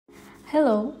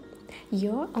Hello,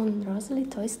 you're on Rosalie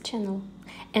Toys channel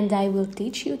and I will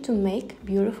teach you to make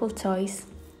beautiful toys.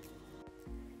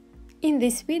 In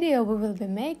this video we will be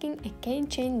making a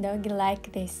keychain doggy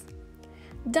like this.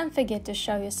 Don't forget to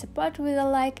show your support with a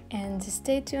like and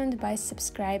stay tuned by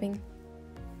subscribing.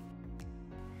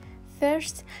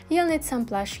 First, you'll need some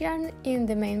plush yarn in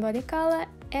the main body color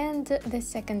and the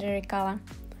secondary color.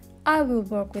 I will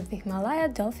work with the Himalaya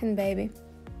Dolphin baby.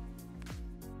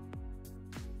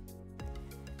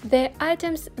 The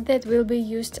items that will be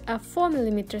used are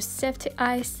 4mm safety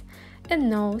eyes, a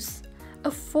nose, a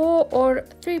 4 or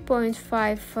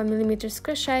 3.5mm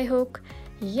crochet hook,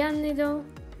 yarn needle,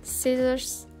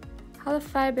 scissors, hollow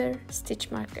fiber, stitch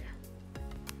marker.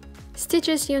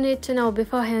 Stitches you need to know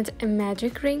beforehand: a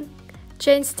magic ring,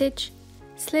 chain stitch,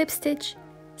 slip stitch,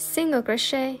 single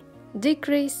crochet,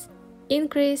 decrease,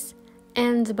 increase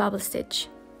and bubble stitch.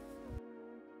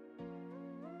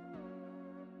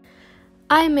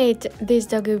 I made this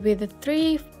doggy with a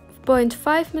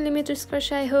 3.5mm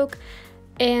crochet hook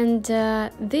and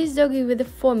this doggy with a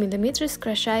 4mm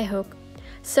crochet hook,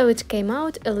 so it came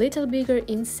out a little bigger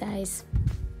in size.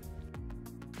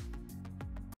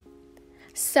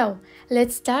 So,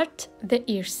 let's start the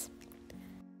ears.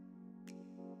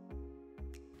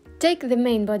 Take the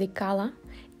main body color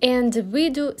and we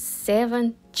do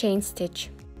 7 chain stitch.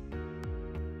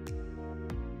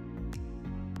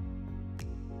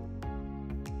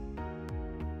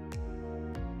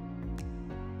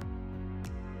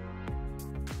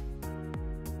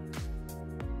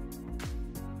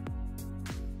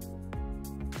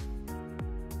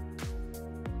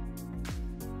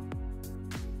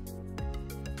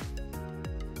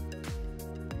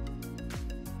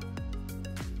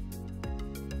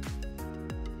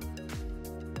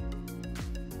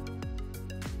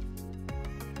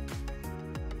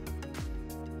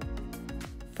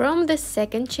 From the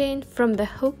second chain from the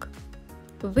hook,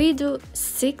 we do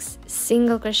 6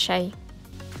 single crochet.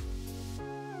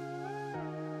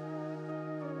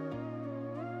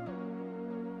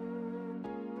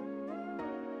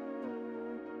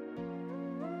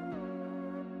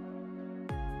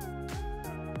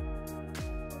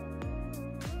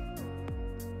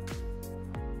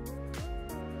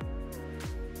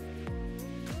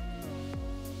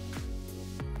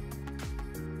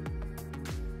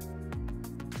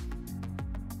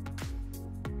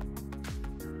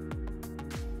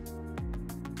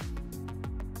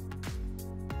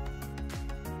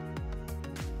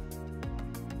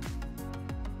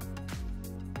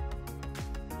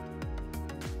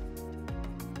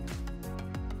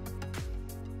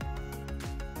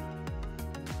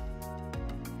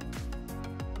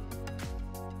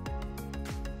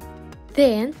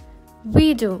 Then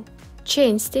we do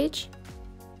chain stitch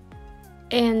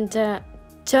and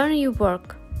turn your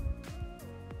work.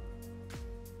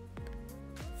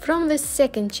 From the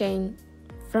second chain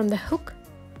from the hook,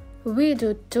 we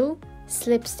do 2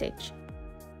 slip stitch.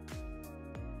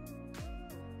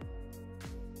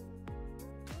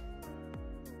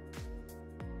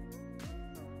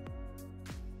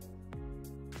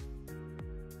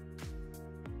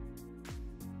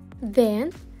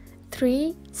 Then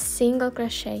 3 single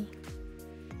crochet.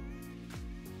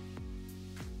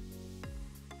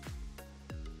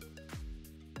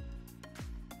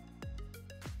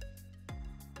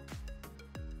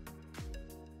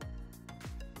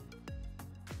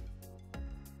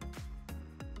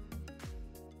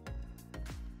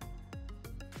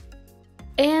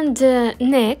 And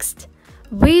next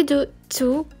we do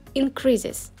 2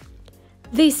 increases.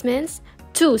 This means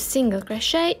 2 single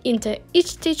crochet into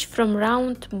each stitch from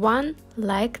round 1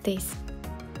 like this.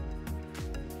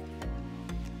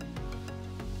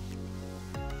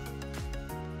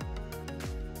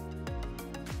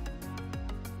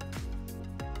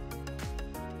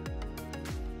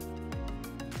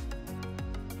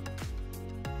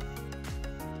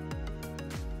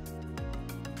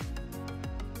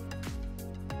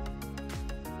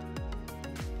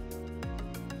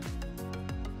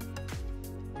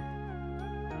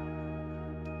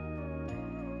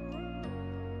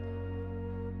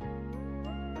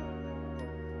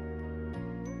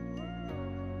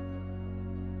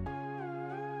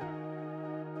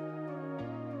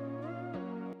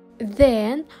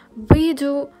 Then we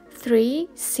do 3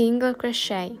 single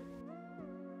crochet.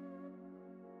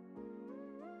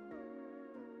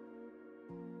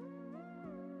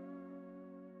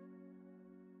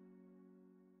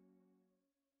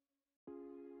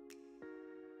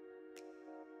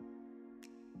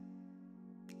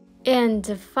 And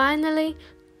finally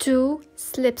 2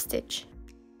 slip stitch.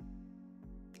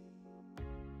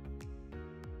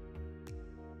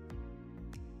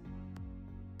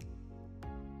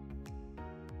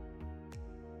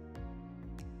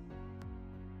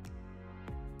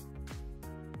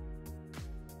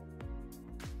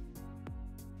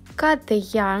 cut the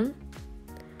yarn,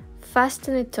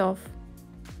 fasten it off,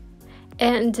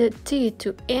 and tie it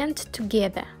to end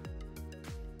together.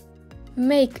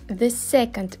 Make the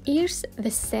second ears the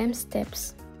same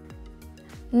steps.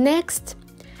 Next,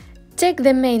 take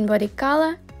the main body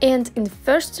color and in the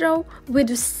first row we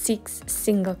do 6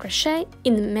 single crochet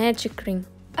in magic ring.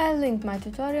 I linked my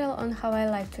tutorial on how I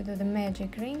like to do the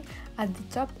magic ring at the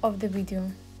top of the video.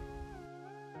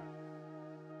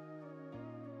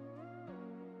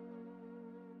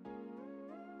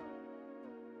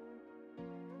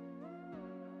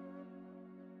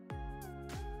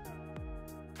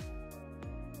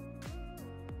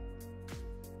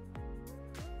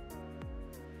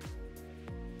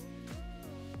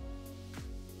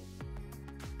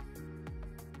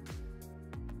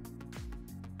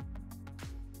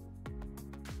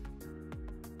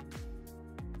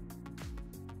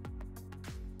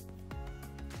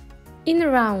 In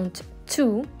round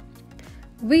 2,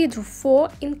 we do 4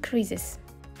 increases.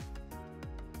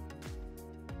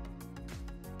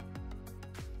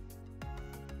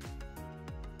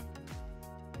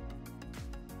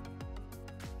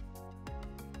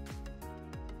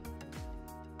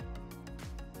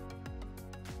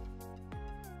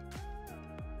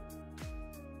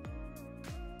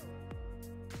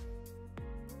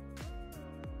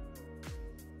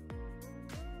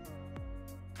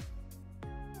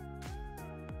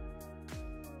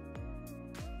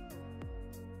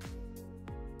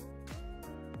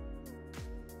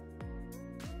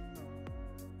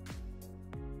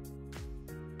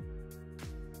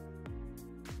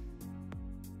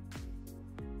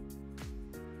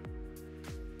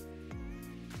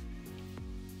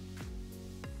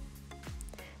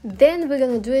 Then we're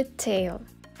gonna do a tail.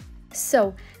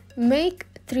 So make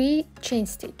 3 chain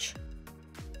stitch.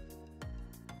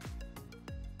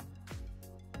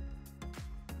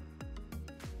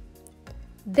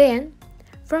 Then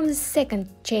from the second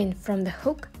chain from the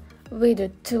hook we do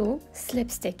 2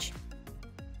 slip stitch.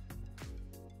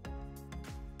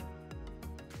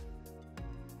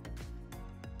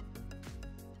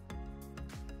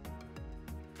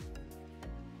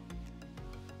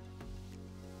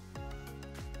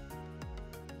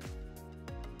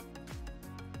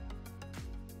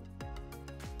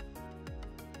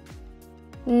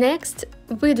 Next,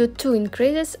 we do 2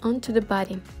 increases onto the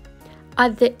body.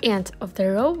 At the end of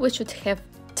the row, we should have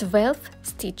 12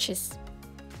 stitches.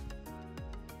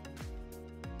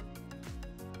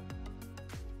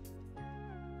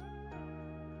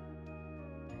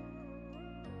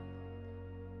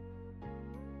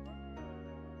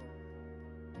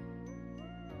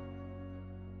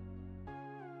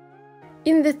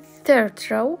 In the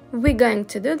third row, we're going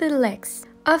to do the legs.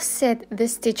 Offset the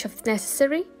stitch if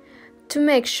necessary, to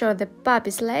make sure the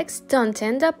puppy's legs don't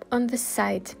end up on the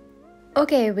side.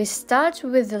 Okay, we start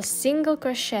with the single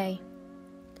crochet.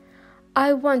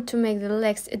 I want to make the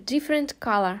legs a different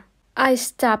color. I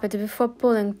stop it before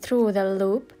pulling through the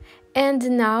loop,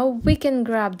 and now we can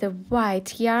grab the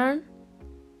white yarn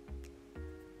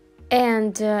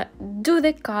and do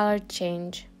the color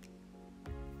change.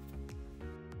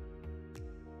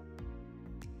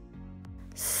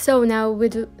 So now we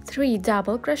do 3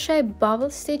 double crochet bubble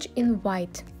stitch in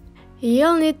white.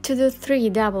 You'll need to do 3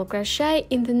 double crochet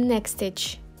in the next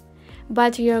stitch,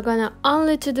 but you're gonna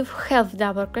only to do half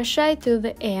double crochet to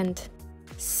the end.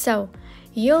 So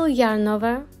you'll yarn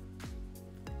over,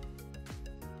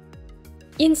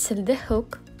 insert the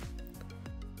hook,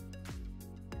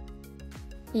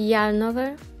 yarn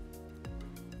over,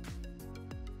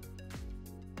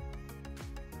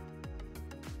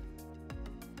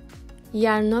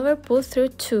 yarn over, pull through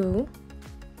 2,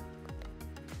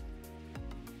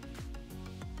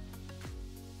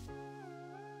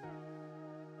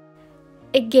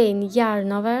 again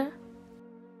yarn over,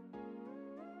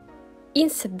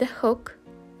 insert the hook,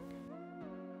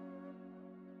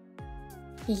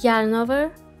 yarn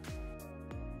over,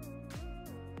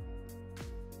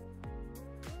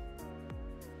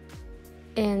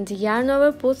 and yarn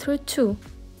over, pull through 2.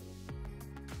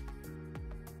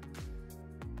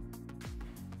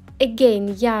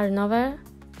 Again yarn over,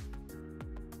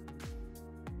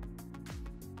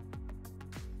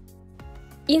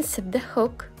 insert the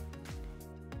hook,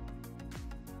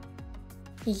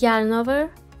 yarn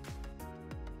over,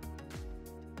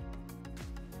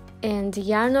 and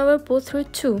yarn over, pull through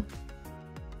 2.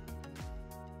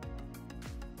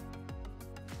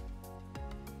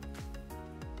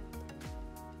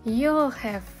 You'll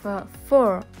have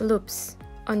 4 loops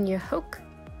on your hook,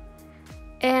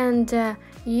 and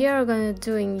you're gonna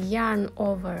doing yarn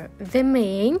over the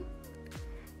main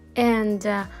and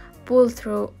pull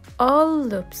through all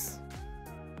loops.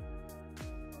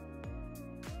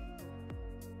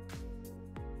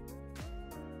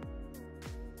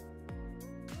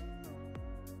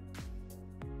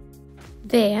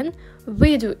 Then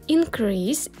we do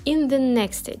increase in the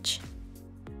next stitch.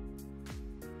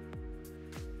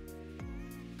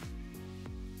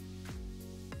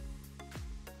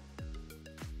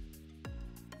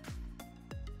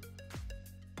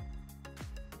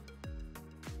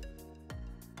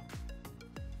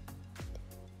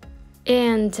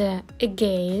 And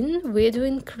again we do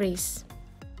increase.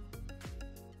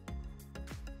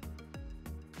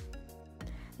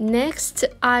 Next,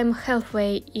 I'm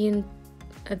halfway in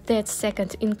that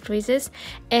second increases,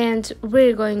 and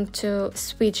we're going to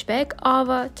switch back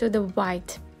over to the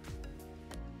white.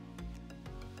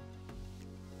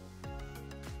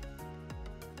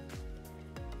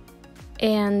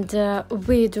 And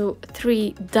we do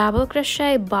 3 double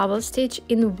crochet bubble stitch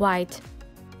in white.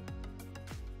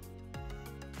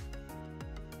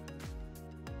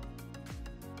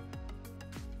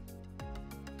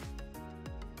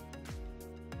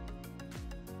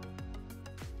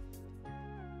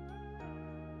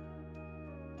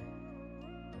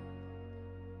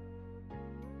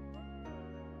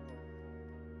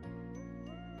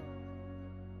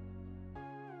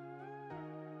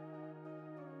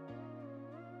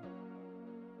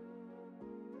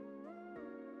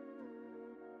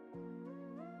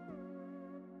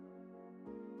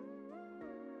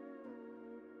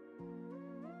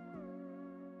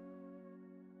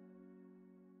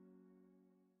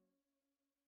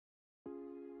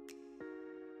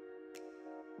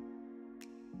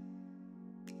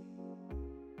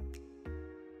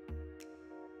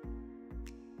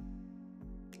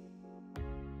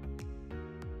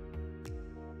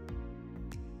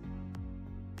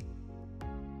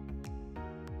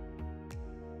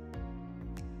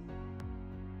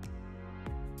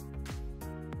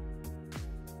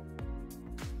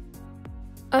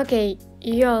 Okay,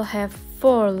 you'll have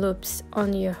 4 loops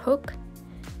on your hook,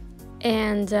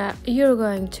 and you're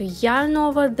going to yarn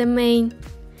over the main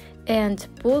and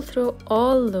pull through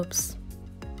all loops.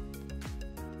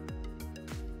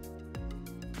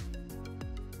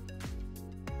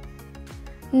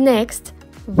 Next,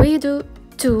 we do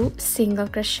 2 single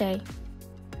crochet.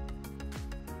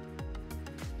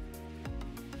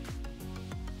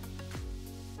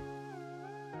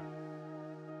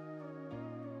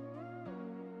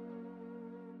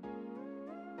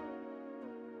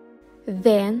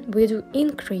 Then we do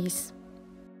increase.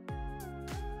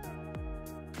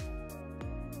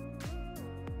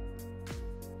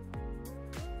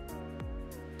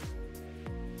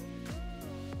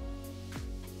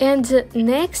 And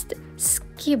next,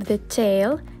 skip the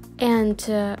tail and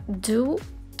do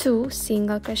 2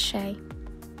 single crochet.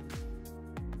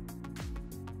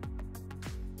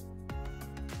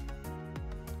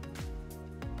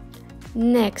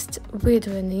 Next, we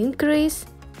do an increase.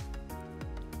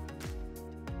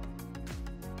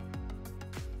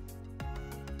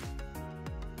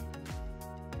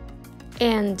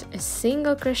 And a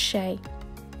single crochet.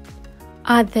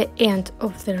 At the end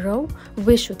of the row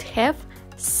we should have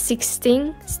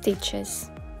 16 stitches.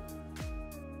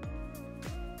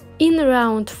 In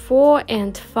round 4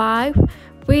 and 5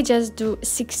 we just do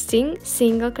 16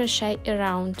 single crochet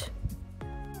around.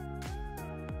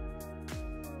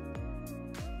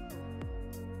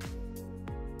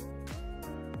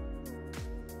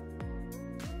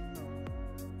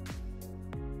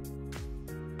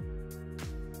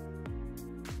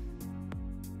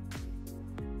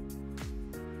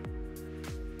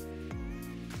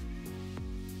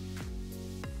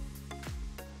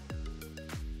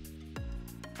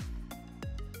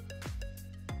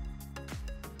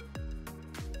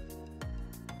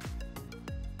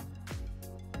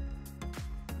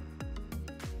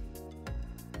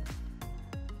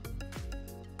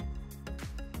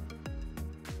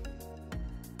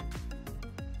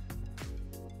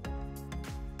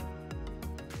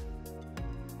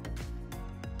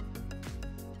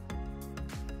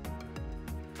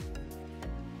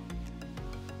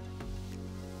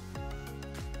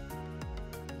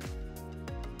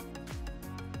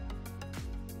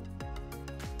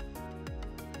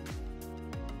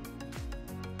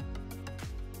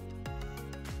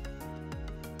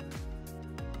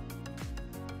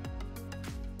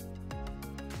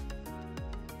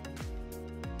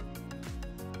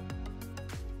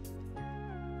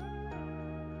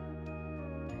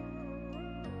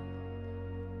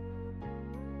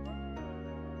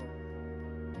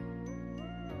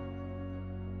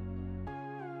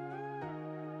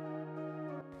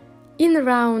 In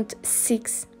round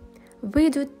 6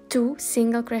 we do 2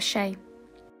 single crochet.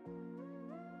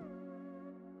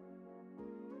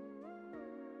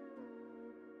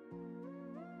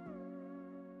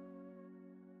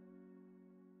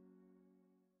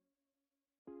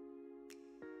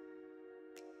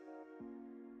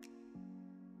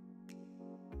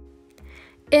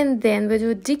 and then we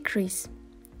do decrease.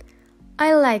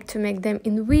 I like to make them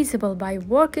invisible by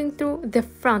working through the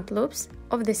front loops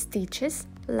of the stitches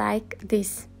like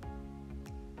this.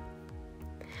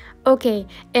 Okay,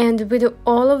 and we do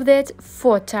all of that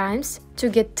 4 times to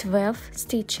get 12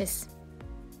 stitches.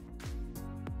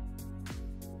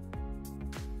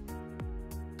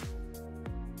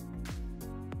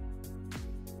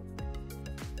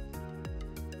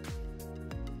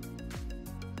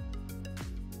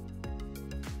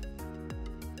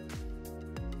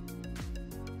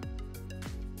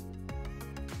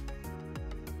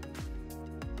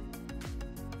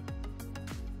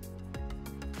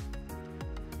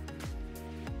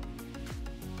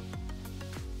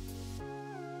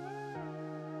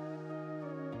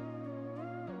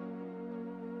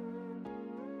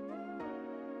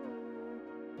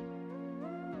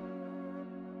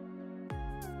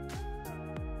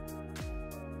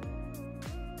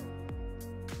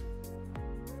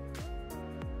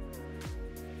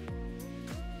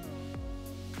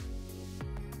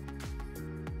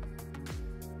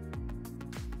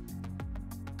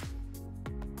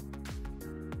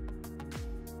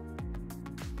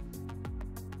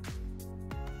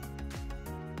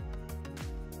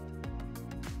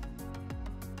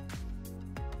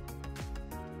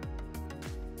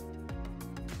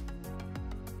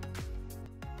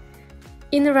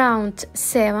 In round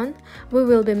 7, we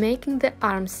will be making the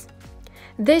arms.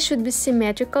 They should be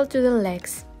symmetrical to the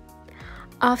legs.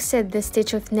 Offset the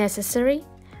stitch if necessary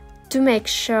to make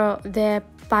sure the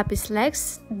puppy's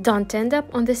legs don't end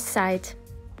up on the side.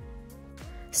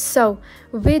 So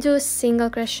we do single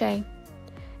crochet,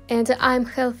 and I'm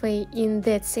halfway in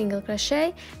that single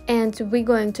crochet, and we're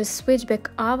going to switch back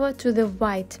over to the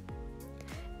white,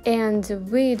 and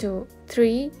we do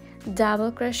 3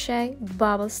 double crochet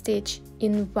bubble stitch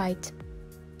in white.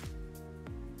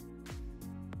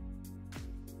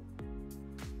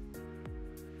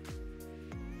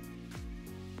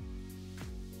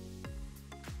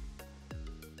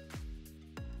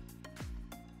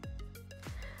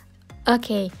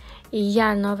 Okay,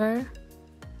 yarn over,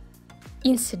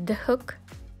 insert the hook,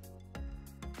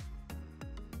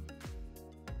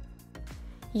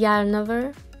 yarn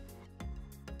over,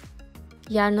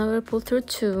 pull through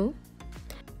 2,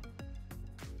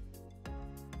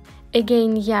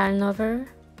 again yarn over,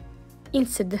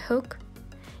 insert the hook,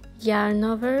 yarn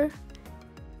over,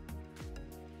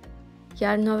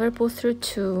 pull through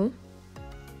 2,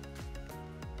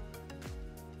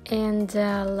 and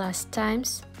last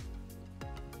times.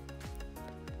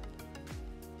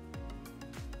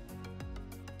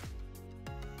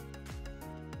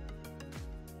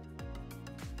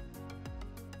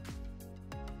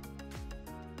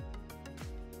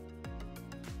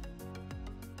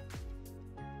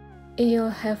 You'll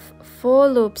have 4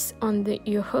 loops on the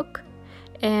U-hook,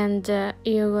 and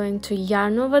you're going to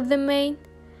yarn over the main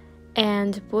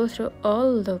and pull through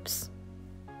all loops.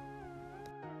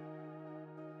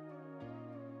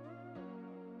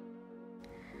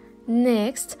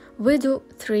 Next, we do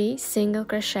 3 single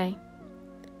crochet.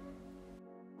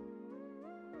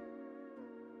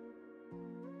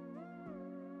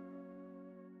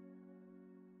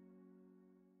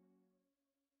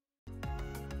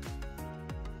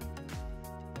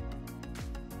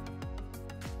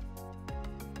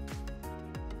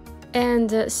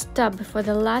 And stop before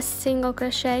the last single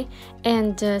crochet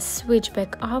and switch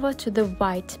back over to the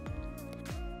white.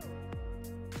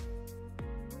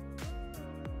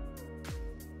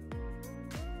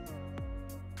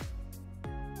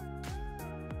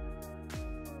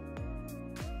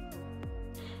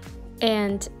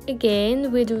 And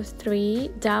again we do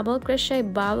 3 double crochet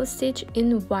bubble stitch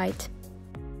in white.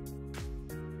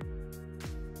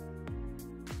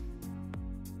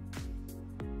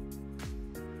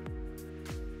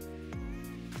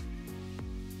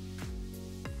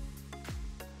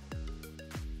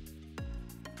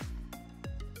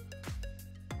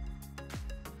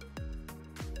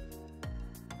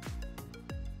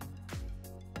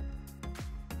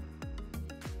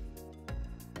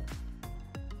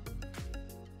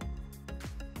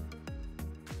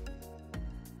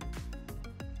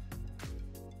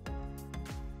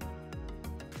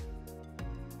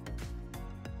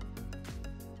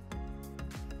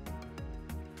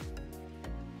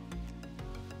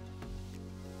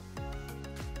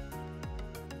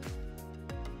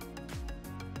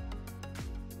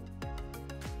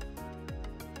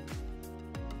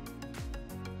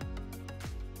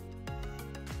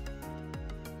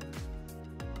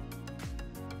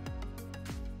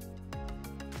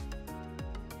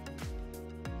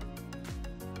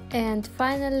 And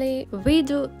finally we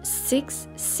do 6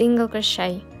 single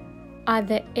crochet. At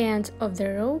the end of the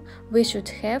row we should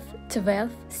have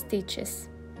 12 stitches.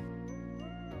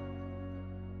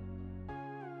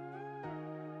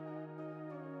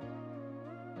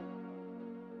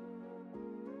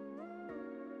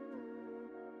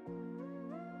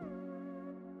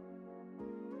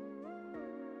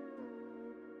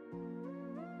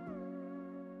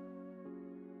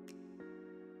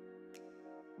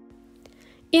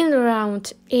 In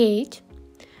round 8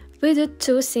 we do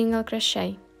 2 single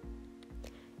crochet,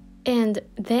 and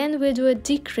then we do a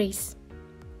decrease,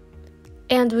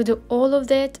 and we do all of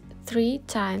that 3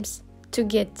 times to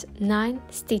get 9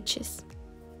 stitches.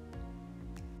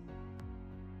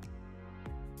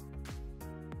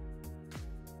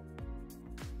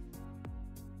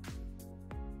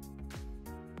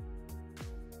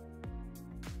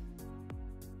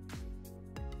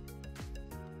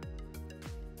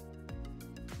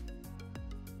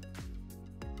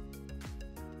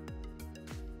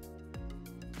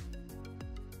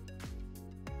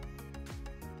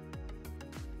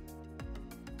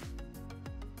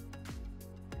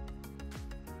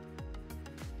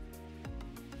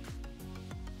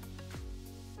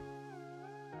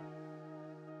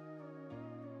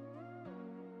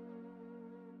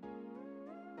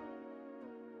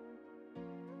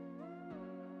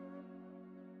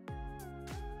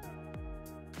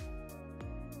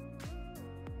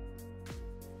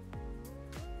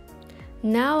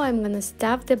 Now I'm gonna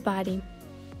stuff the body.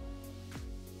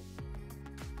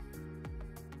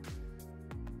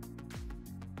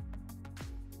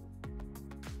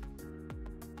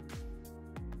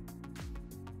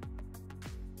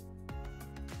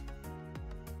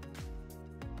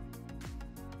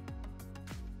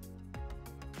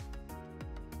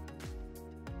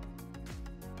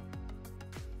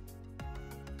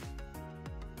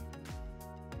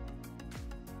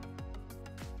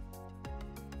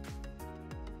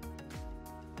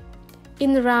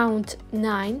 In round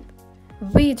 9,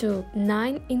 we do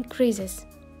 9 increases,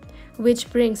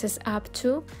 which brings us up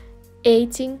to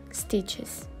 18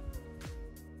 stitches.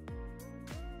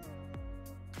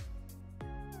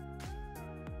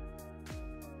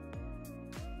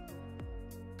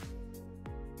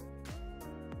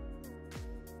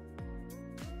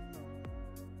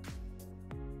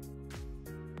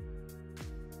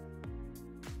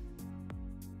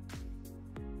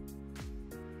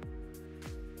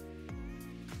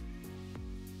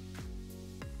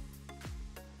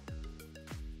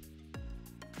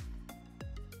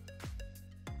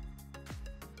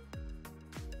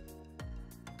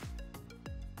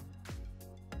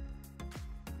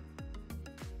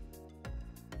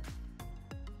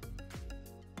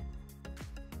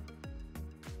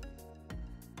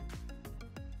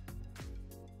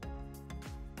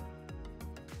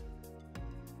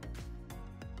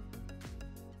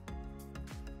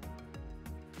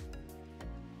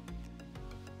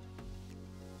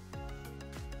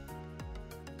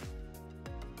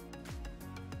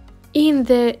 In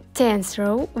the 10th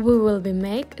row we will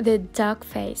make the dog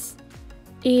face.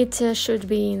 It should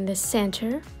be in the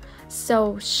center,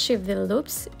 so shift the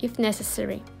loops if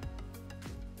necessary.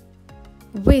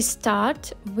 We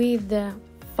start with the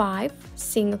 5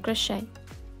 single crochet.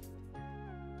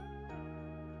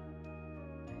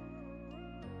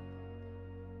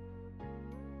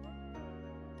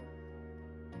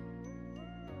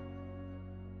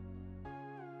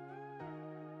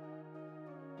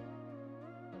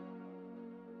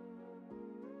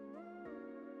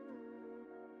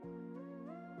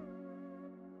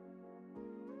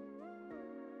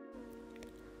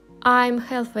 I'm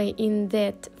halfway in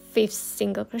that 5th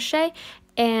single crochet,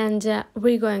 and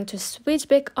we're going to switch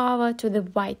back over to the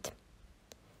white,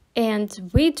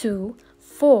 and we do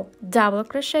 4 double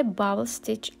crochet bubble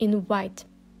stitch in white.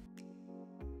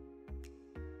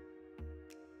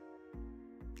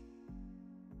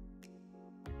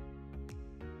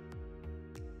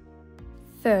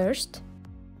 First,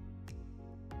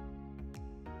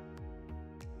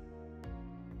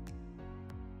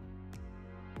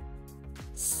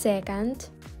 second,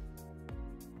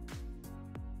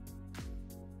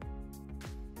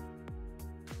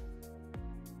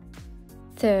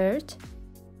 third,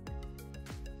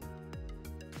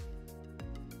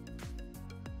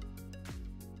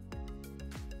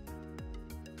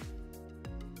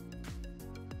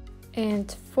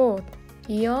 and fourth.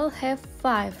 You'll have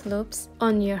 5 loops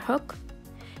on your hook,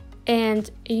 and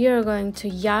you're going to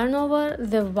yarn over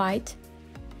the white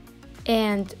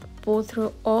and pull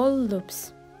through all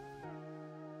loops.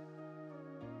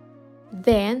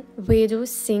 Then we do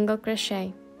single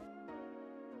crochet.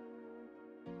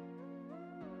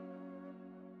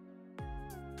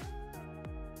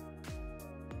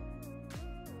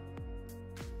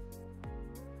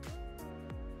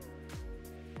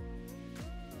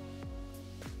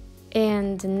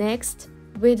 And next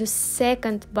we do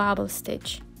second bubble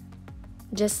stitch,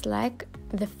 just like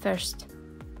the first.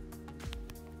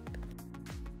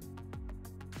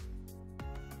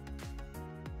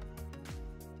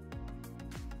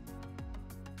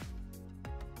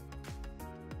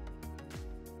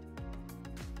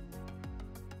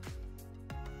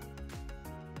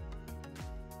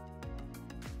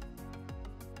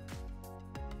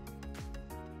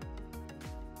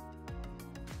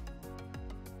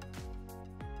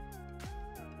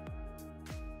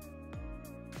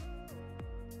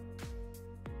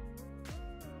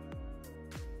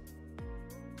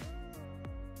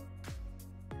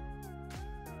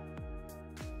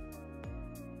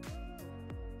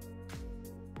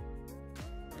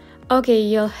 Okay,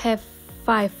 you'll have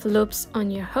 5 loops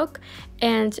on your hook,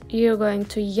 and you're going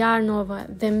to yarn over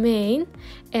the main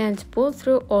and pull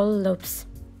through all loops.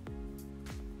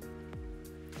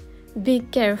 Be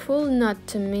careful not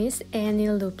to miss any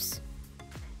loops.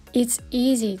 It's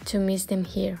easy to miss them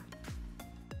here.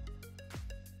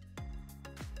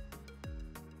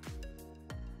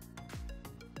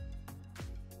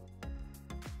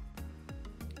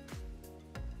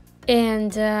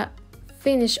 And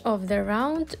finish off the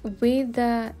round with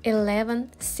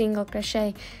 11 single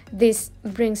crochet. This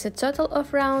brings a total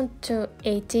of round to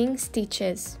 18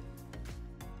 stitches.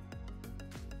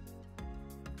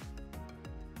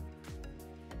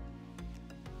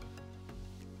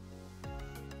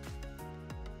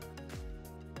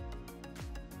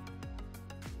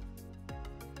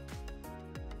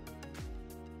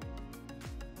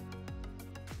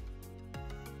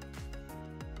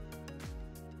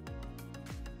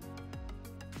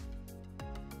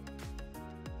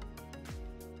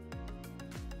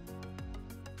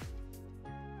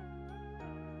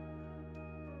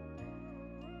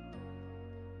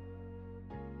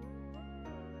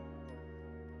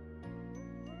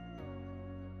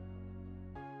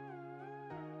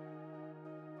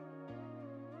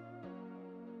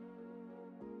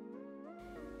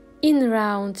 In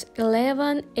round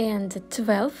 11 and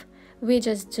 12, we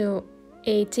just do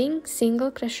 18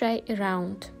 single crochet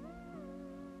around.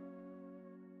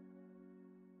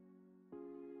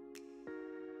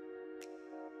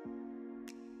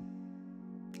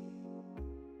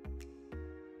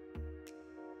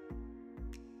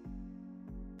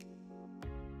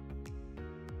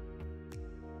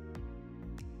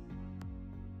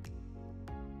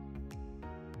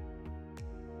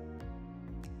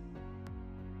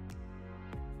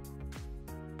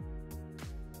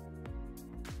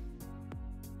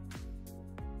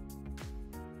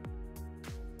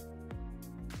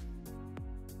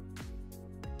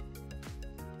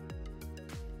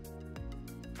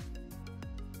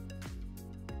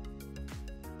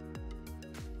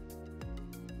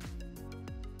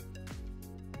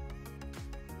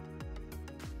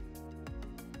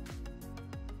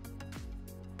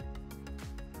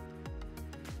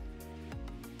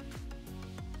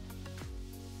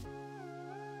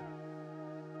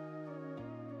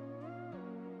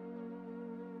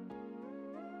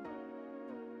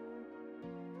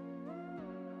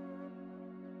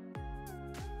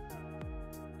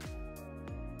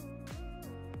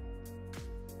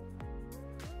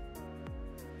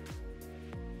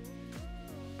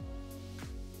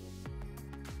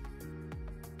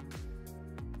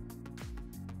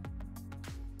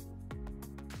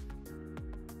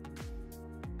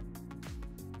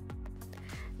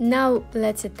 Now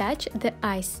let's attach the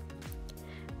eyes.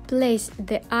 Place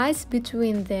the eyes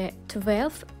between the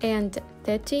 12 and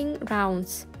 13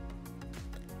 rounds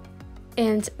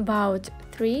and about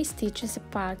 3 stitches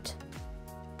apart.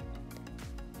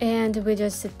 And we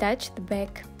just attach the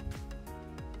back.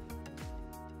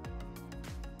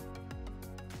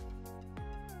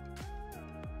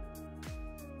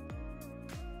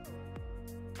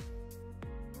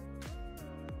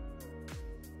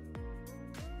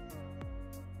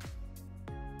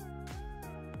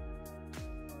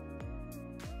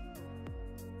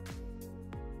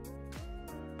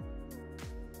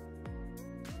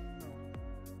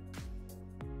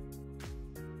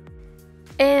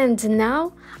 And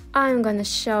now I'm gonna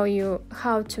show you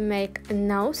how to make a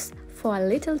nose for a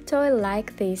little toy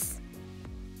like this.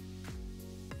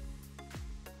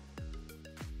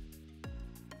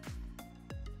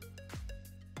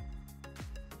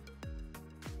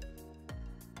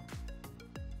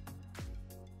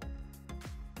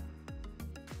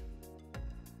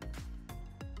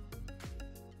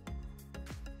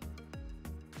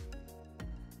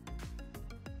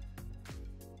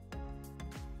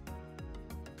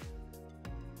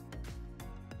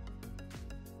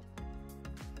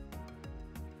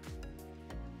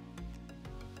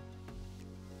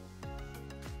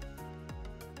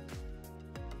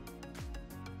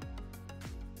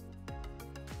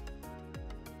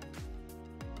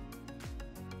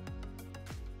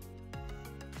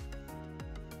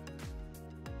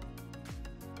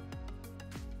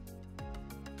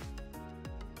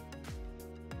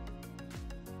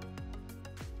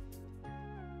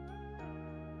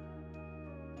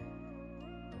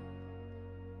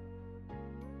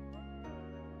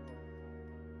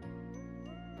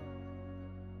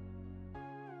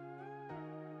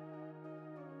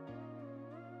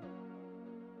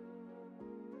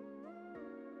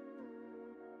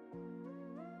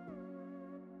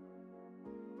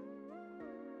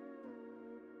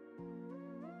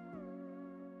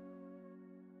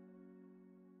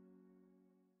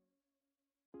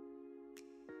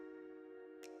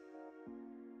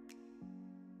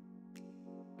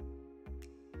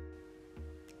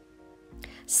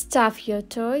 Stuff your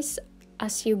toys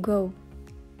as you go.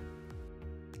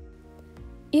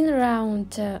 In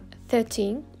round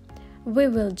 13, we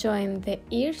will join the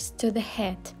ears to the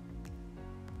head.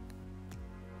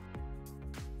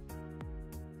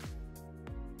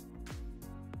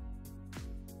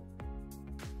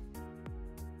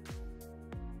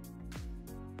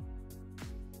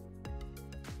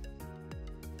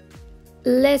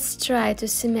 Let's try to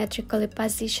symmetrically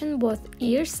position both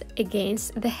ears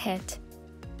against the head.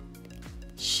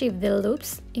 Shift the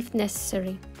loops if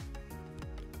necessary.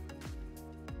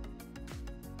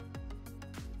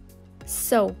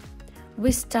 So,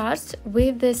 we start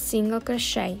with the single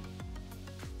crochet.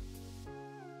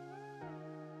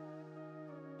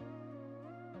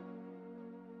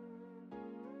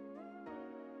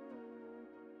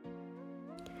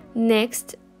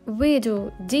 Next, we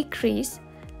do decrease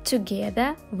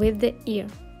together with the ear.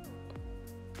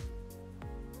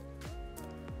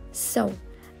 So,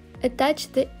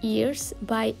 attach the ears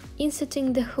by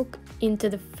inserting the hook into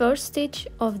the first stitch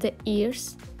of the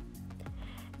ears,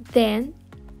 then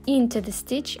into the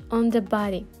stitch on the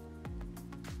body.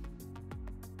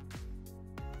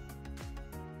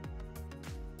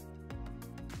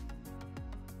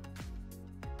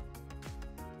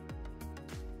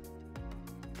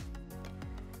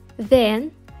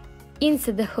 Then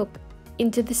insert the hook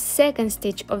into the second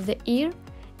stitch of the ear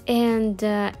and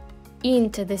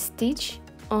into the stitch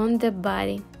on the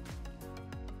body.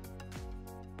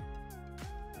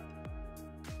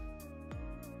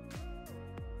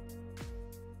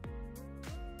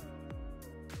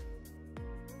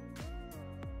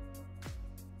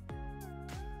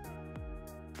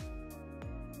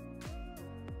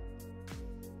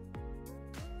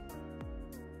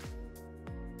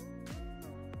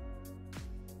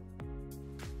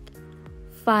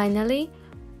 Finally,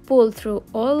 pull through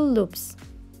all loops.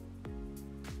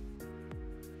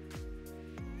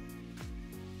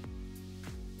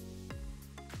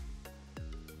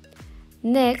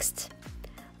 Next,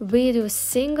 we do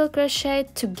single crochet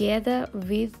together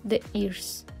with the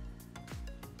ears.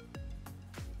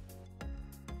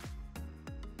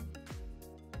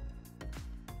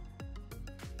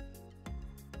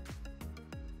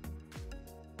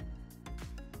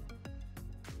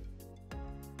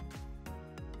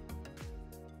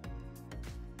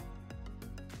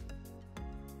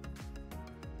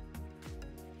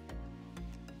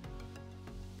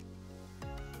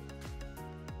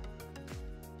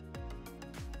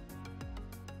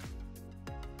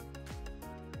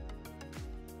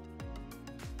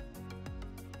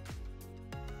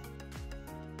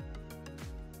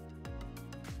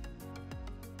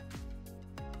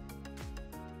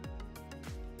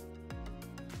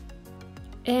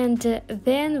 And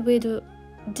then we do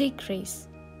decrease.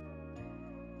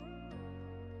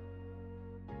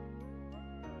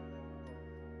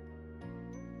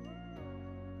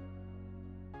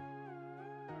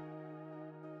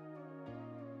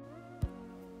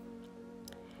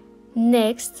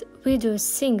 Next, we do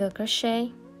single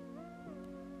crochet,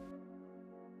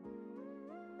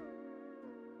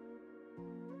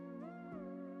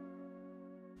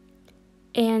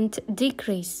 and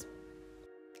decrease.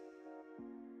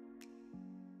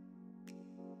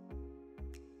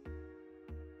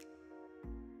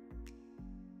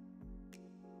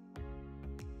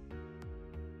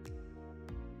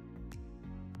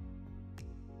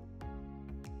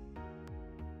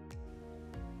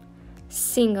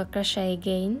 Single crochet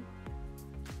again,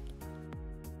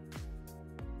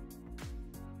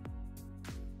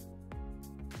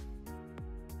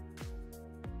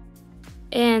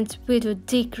 and we do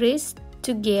decrease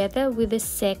together with the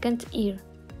second ear.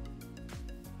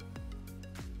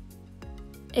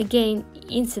 Again,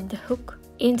 insert the hook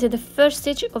into the first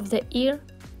stitch of the ear,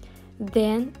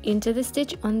 then into the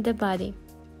stitch on the body.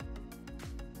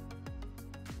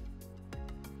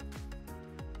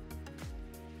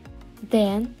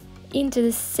 Then into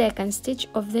the second stitch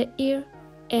of the ear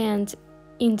and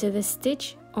into the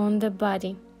stitch on the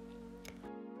body.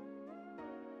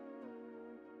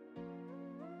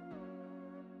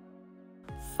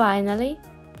 Finally,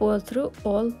 pull through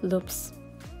all loops.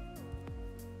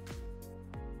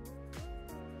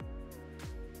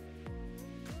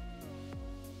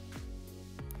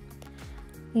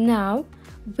 Now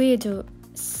we do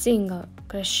single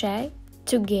crochet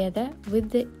together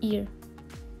with the ear.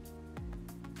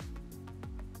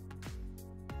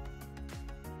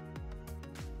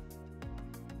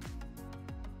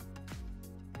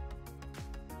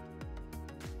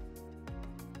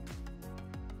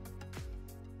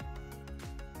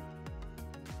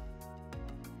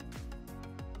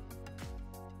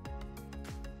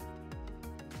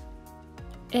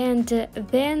 and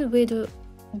then we do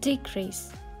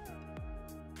decrease,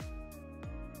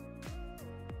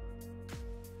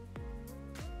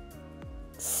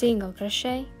 single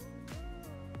crochet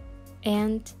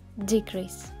and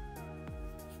decrease.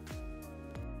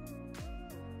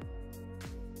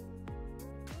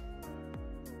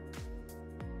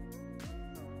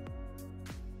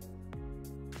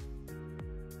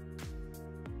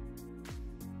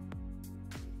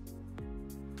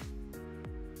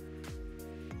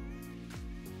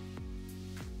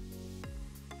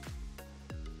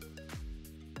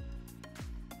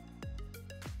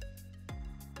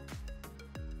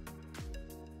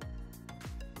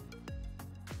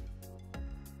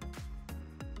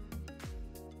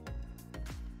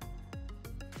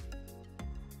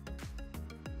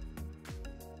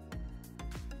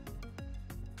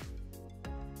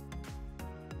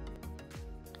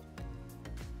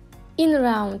 In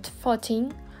round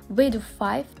 14, we do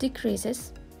 5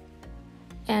 decreases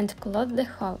and close the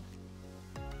hole.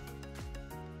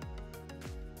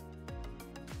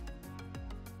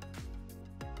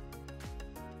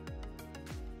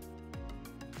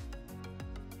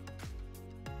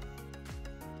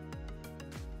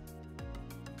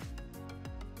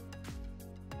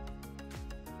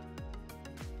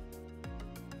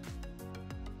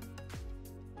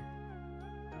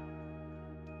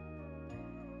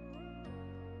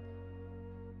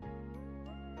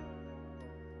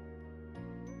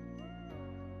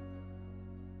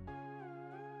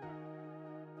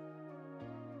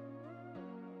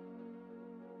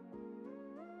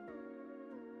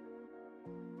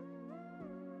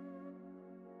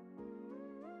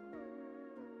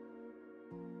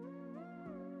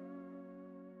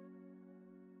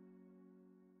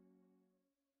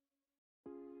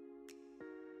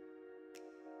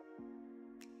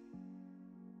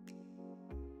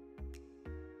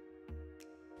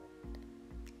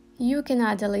 You can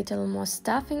add a little more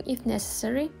stuffing if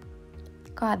necessary,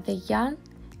 cut the yarn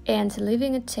and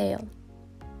leaving a tail.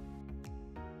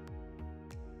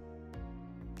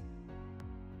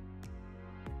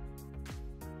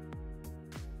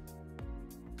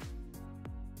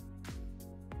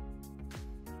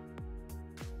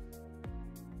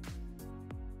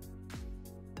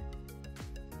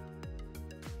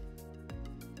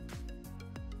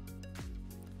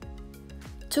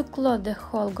 To close the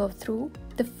hole, go through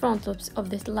the front loops of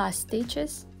the last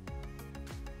stitches .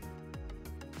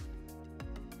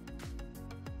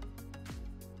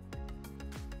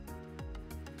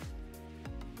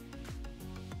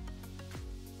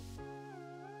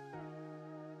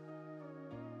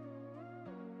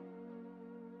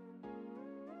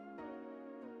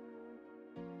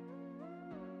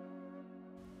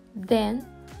 Then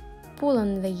pull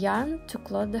on the yarn to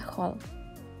close the hole.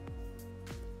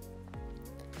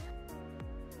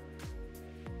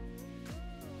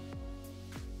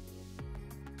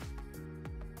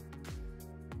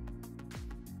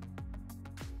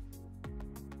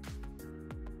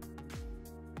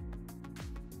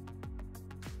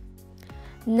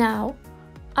 Now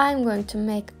I'm going to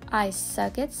make eye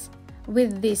sockets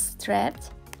with this thread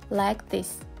like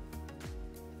this.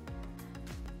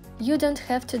 You don't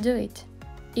have to do it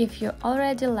if you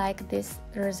already like this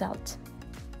result.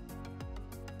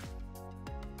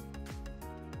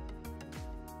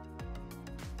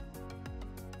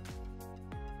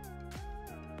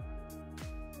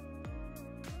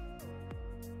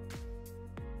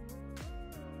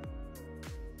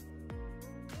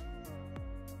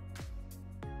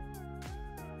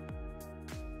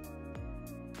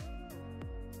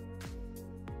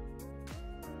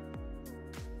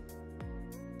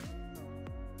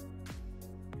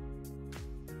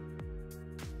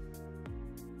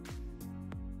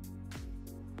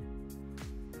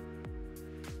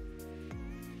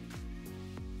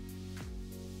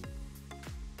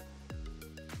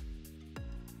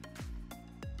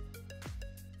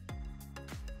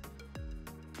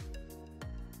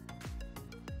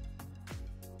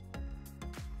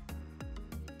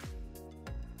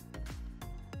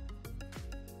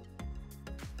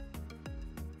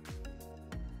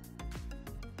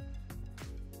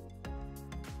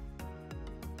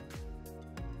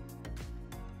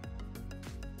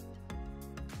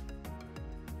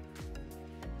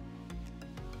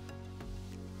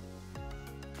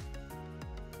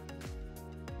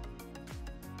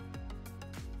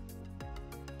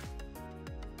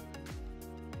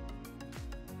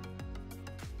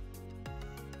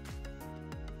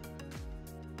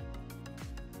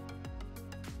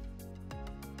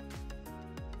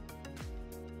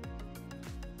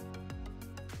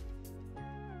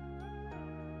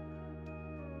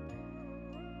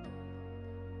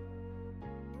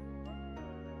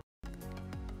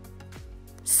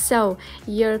 So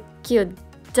your cute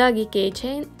doggy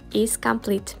keychain is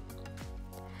complete.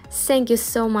 Thank you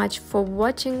so much for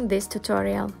watching this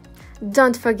tutorial.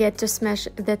 Don't forget to smash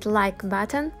that like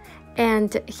button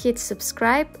and hit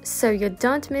subscribe so you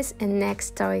don't miss the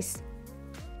next toys.